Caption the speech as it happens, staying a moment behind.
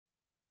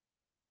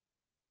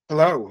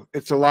Hello,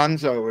 it's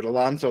Alonzo at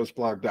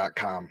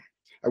AlanzosBlog.com.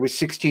 I was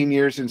 16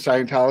 years in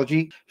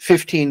Scientology,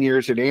 15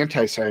 years in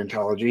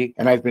anti-Scientology,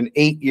 and I've been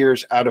 8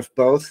 years out of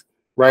both,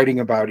 writing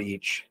about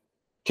each.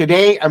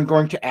 Today, I'm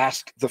going to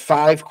ask the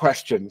 5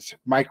 questions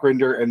Mike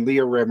Rinder and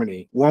Leah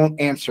Remini won't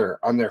answer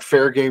on their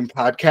Fair Game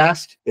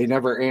podcast. They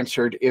never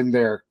answered in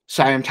their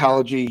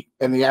Scientology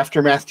and the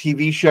Aftermath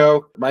TV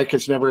show. Mike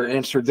has never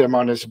answered them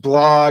on his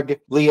blog.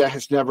 Leah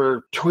has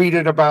never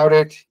tweeted about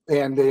it,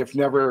 and they have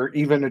never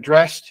even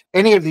addressed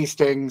any of these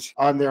things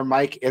on their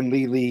Mike and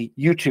Lili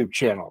YouTube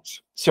channels.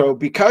 So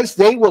because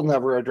they will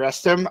never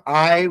address them,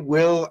 I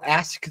will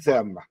ask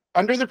them.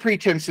 Under the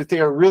pretense that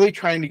they are really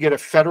trying to get a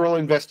federal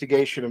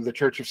investigation of the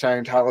Church of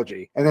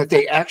Scientology and that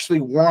they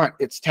actually want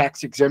its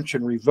tax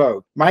exemption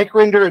revoked, Mike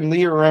Rinder and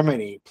Leah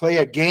Remini play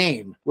a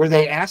game where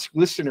they ask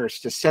listeners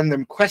to send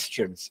them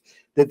questions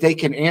that they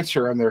can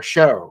answer on their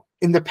show.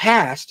 In the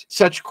past,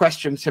 such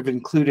questions have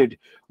included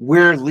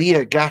where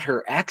Leah got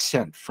her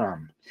accent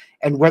from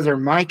and whether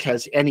Mike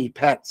has any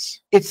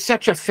pets. It's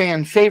such a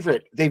fan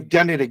favorite, they've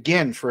done it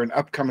again for an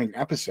upcoming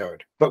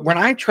episode. But when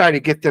I try to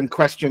get them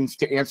questions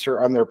to answer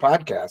on their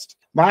podcast,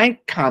 my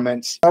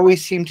comments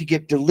always seem to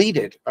get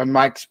deleted on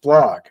Mike's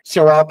blog,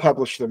 so I'll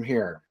publish them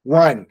here.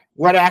 1.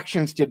 What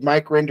actions did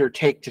Mike Rinder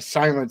take to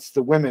silence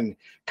the women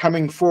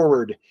coming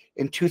forward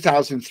in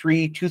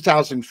 2003,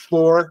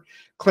 2004,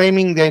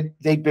 claiming that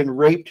they'd been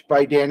raped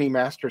by Danny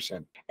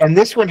Masterson? And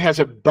this one has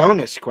a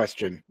bonus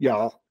question,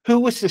 y'all. Who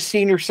was the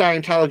senior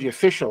Scientology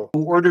official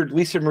who ordered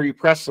Lisa Marie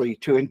Presley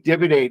to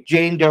intimidate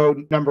Jane Doe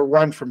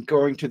 #1 from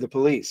going to the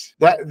police?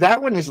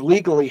 That one is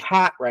legally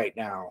hot right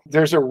now.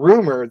 There's a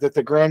rumor that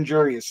the grand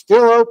jury is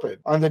still open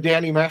on the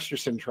Danny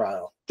Masterson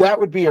trial. That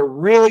would be a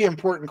really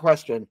important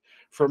question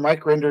for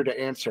Mike Rinder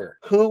to answer.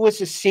 Who was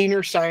the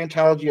senior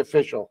Scientology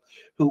official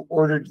who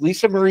ordered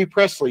Lisa Marie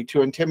Presley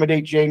to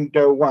intimidate Jane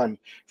Doe 1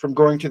 from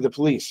going to the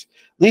police?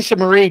 Lisa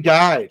Marie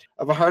died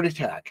of a heart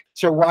attack.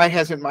 So why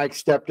hasn't Mike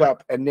stepped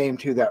up and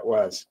named who that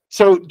was?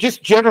 So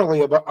just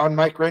generally on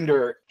Mike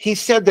Rinder, he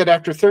said that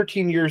after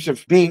 13 years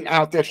of being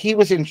out, that he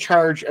was in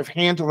charge of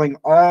handling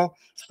all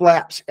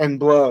slaps and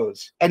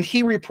blows. And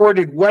he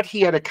reported what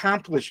he had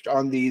accomplished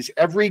on these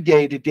every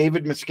day to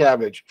David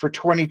Miscavige for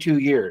 22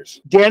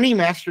 years. Danny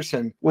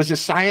Masterson was a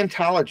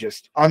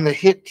Scientologist on the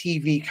hit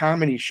TV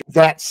comedy show,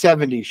 That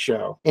 70s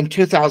Show, in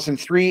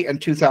 2003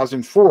 and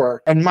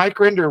 2004. And Mike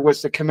Rinder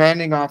was the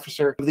commanding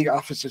officer of the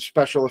Office of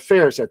Special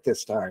Affairs at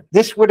this time.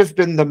 This would have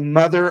been the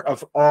mother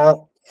of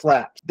all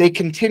flaps. They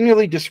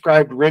continually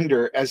described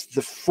Rinder as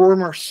the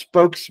former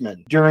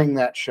spokesman during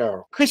that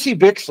show. Chrissy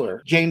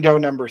Bixler, Jane Doe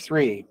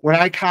 #3, when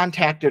I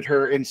contacted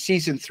her in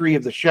season 3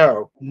 of the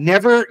show,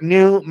 never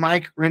knew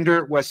Mike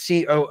Rinder was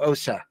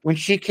COOSA when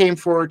she came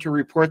forward to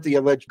report the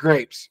alleged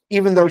grapes,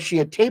 even though she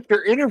had taped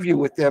her interview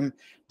with them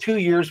 2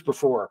 years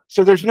before.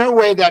 So there's no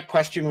way that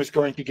question was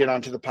going to get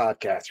onto the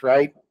podcast,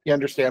 right? You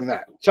understand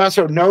that? There's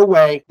also no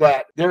way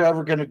that they're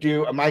ever going to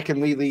do a Mike and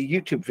Lili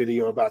YouTube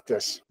video about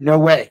this. No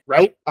way,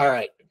 right? All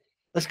right.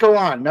 Let's go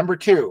on. Number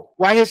 2,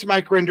 why has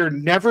Mike Rinder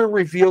never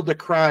revealed a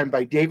crime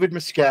by David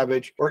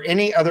Miscavige or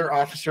any other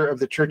officer of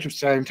the Church of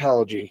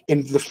Scientology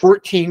in the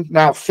 14,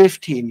 now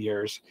 15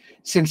 years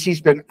since he's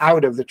been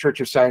out of the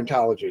Church of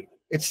Scientology?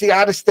 It's the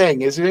oddest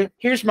thing, isn't it?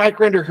 Here's Mike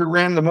Rinder, who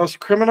ran the most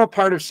criminal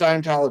part of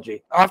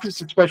Scientology,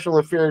 Office of Special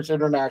Affairs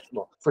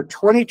International, for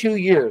 22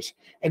 years,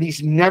 and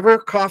he's never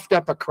coughed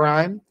up a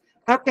crime?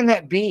 How can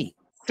that be?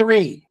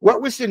 3,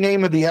 what was the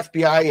name of the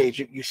FBI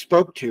agent you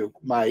spoke to,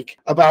 Mike,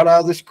 about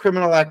all this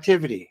criminal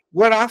activity?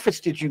 What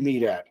office did you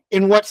meet at?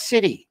 In what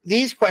city?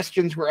 These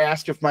questions were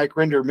asked of Mike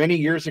Rinder many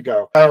years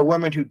ago by a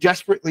woman who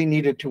desperately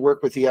needed to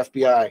work with the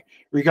FBI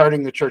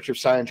regarding the Church of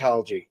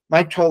Scientology.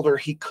 Mike told her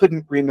he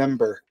couldn't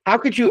remember. How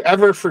could you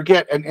ever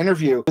forget an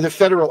interview with a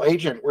federal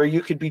agent where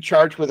you could be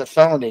charged with a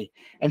felony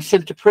and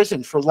sent to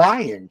prison for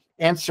lying?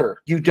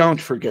 Answer, you don't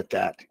forget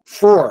that.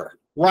 4,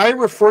 why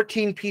were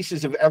 14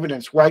 pieces of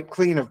evidence wiped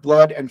clean of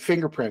blood and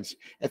fingerprints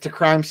at the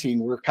crime scene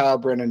where Kyle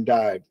Brennan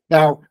died?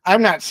 Now,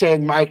 I'm not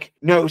saying Mike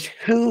knows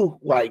who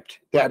wiped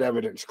that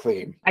evidence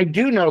clean. I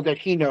do know that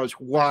he knows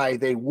why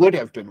they would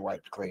have been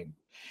wiped clean.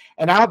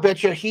 And I'll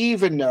bet you he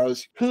even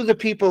knows who the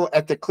people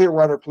at the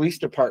Clearwater Police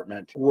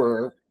Department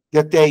were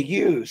that they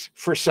use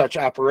for such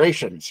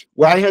operations.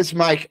 Why has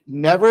Mike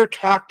never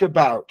talked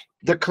about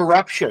the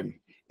corruption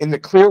in the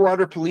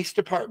Clearwater Police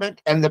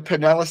Department and the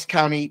Pinellas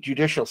County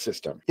judicial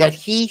system that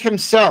he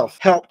himself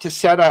helped to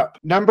set up?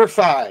 Number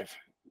 5,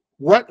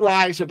 what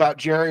lies about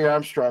Gerry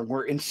Armstrong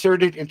were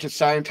inserted into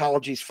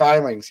Scientology's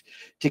filings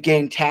to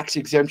gain tax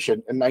exemption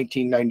in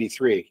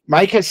 1993?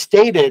 Mike has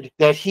stated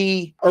that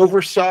he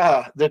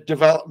oversaw the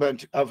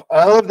development of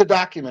all of the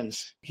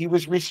documents. He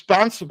was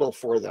responsible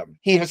for them.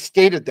 He has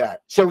stated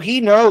that. So he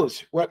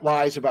knows what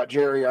lies about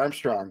Gerry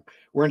Armstrong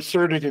were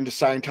inserted into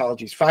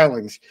Scientology's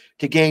filings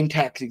to gain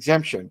tax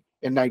exemption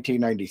in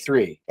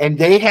 1993. And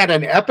they had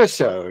an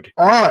episode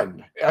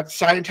on at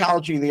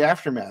Scientology in the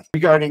Aftermath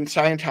regarding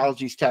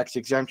Scientology's tax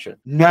exemption.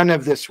 None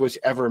of this was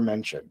ever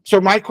mentioned. So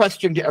my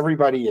question to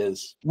everybody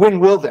is, when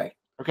will they?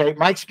 Okay,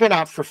 Mike's been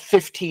out for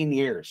 15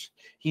 years.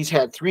 He's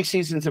had 3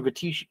 seasons of a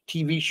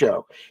TV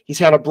show. He's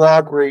had a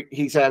blog where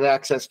he's had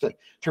access to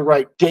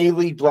write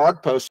daily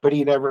blog posts, but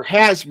he never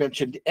has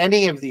mentioned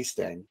any of these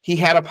things. He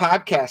had a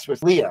podcast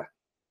with Leah,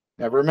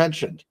 never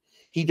mentioned.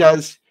 He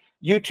does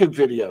YouTube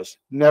videos,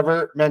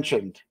 never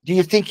mentioned. Do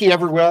you think he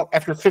ever will?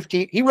 After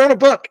 15, he wrote a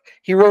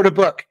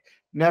book.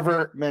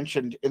 Never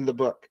mentioned in the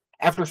book.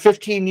 After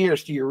 15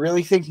 years, do you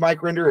really think Mike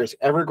Rinder is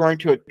ever going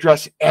to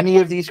address any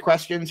of these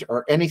questions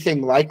or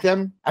anything like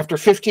them? After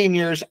 15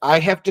 years, I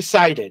have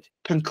decided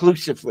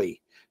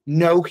conclusively,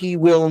 no, he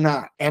will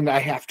not. And I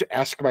have to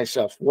ask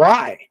myself,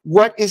 why?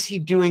 What is he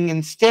doing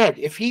instead?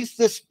 If he's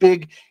this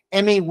big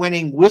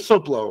Emmy-winning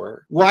whistleblower,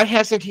 why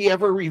hasn't he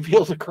ever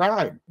revealed a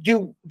crime?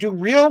 Do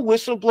real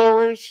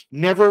whistleblowers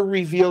never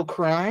reveal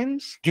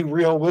crimes? Do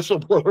real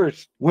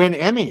whistleblowers win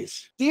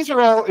Emmys? These are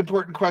all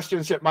important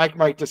questions that Mike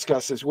might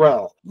discuss as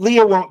well.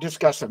 Leah won't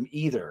discuss them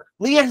either.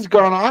 Leah has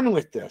gone on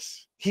with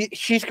this.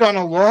 She's gone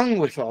along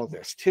with all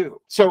this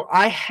too. So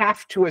I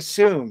have to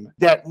assume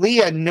that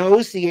Leah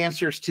knows the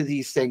answers to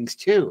these things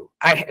too.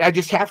 I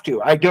just have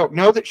to. I don't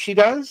know that she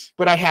does,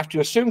 but I have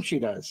to assume she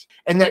does.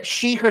 And that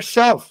she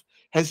herself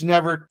has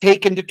never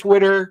taken to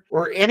Twitter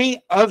or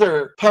any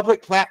other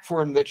public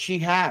platform that she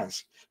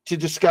has to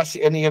discuss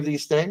any of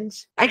these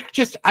things.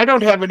 I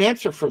don't have an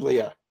answer for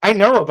Leah. I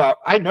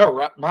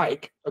know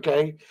Mike,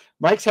 okay?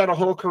 Mike's had a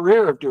whole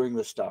career of doing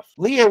this stuff.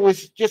 Leah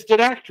was just an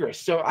actress,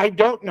 so I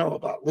don't know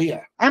about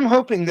Leah. I'm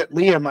hoping that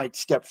Leah might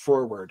step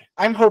forward.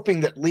 I'm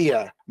hoping that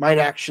Leah might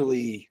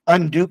actually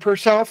undupe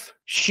herself.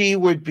 She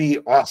would be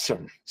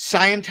awesome.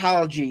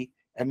 Scientology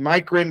and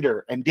Mike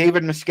Rinder and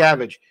David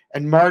Miscavige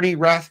and Marty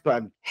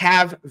Rathbun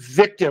have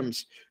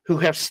victims who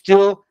have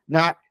still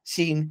not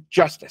seen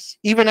justice.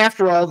 Even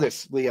after all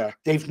this, Leah,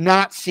 they've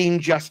not seen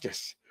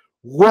justice.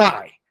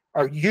 Why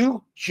are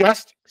you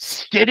just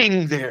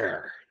sitting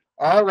there?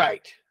 All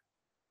right.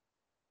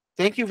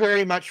 Thank you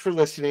very much for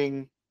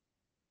listening.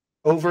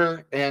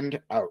 Over and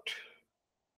out.